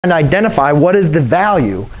and identify what is the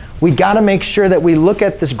value, we got to make sure that we look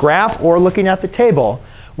at this graph or looking at the table.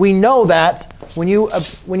 We know that when you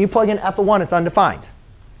plug in f of 1, it's undefined.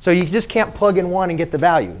 So you just can't plug in 1 and get the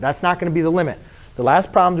value. That's not going to be the limit. The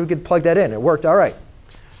last problems, we could plug that in. It worked all right.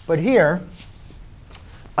 But here,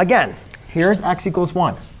 again, here's x equals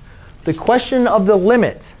 1. The question of the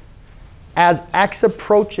limit as x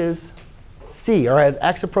approaches c, or as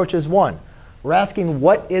x approaches 1, we're asking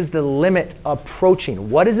what is the limit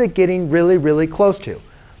approaching? What is it getting really, really close to?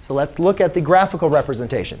 So let's look at the graphical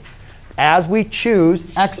representation. As we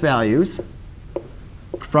choose x values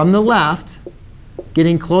from the left,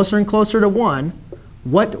 getting closer and closer to 1,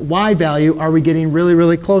 what y value are we getting really,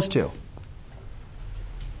 really close to?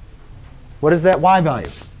 What is that y value?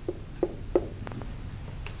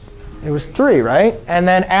 It was 3, right? And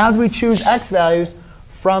then as we choose x values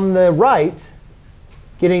from the right,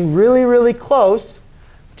 getting really, really close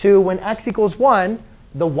to when x equals 1,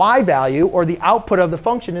 the y value, or the output of the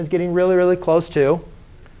function, is getting really, really close to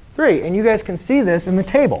 3. And you guys can see this in the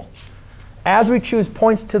table. As we choose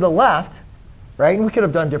points to the left, right? And we could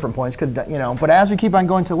have done different points, but as we keep on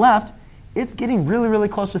going to left, it's getting really, really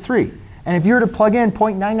close to 3. And if you were to plug in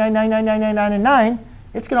 0.9999999,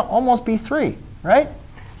 it's going to almost be 3, right?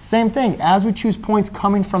 Same thing. As we choose points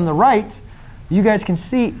coming from the right, you guys can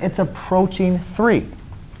see it's approaching 3.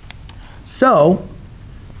 So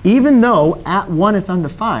even though at 1 it's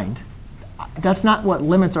undefined, that's not what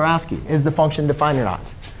limits are asking. Is the function defined or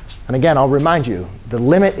not? And again, I'll remind you, the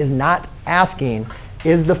limit is not asking,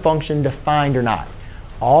 is the function defined or not?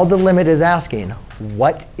 All the limit is asking,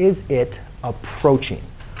 what is it approaching?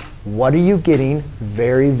 What are you getting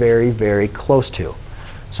very, very, very close to?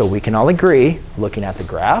 So we can all agree, looking at the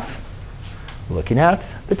graph, looking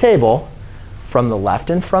at the table, from the left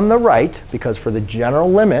and from the right, because for the general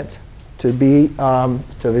limit to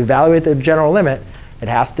evaluate the general limit, it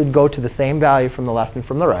has to go to the same value from the left and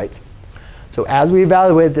from the right. So as we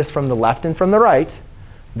evaluate this from the left and from the right,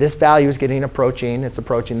 this value is it's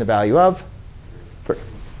approaching the value of 3.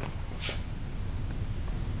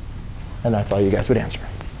 And that's all you guys would answer.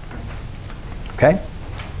 OK?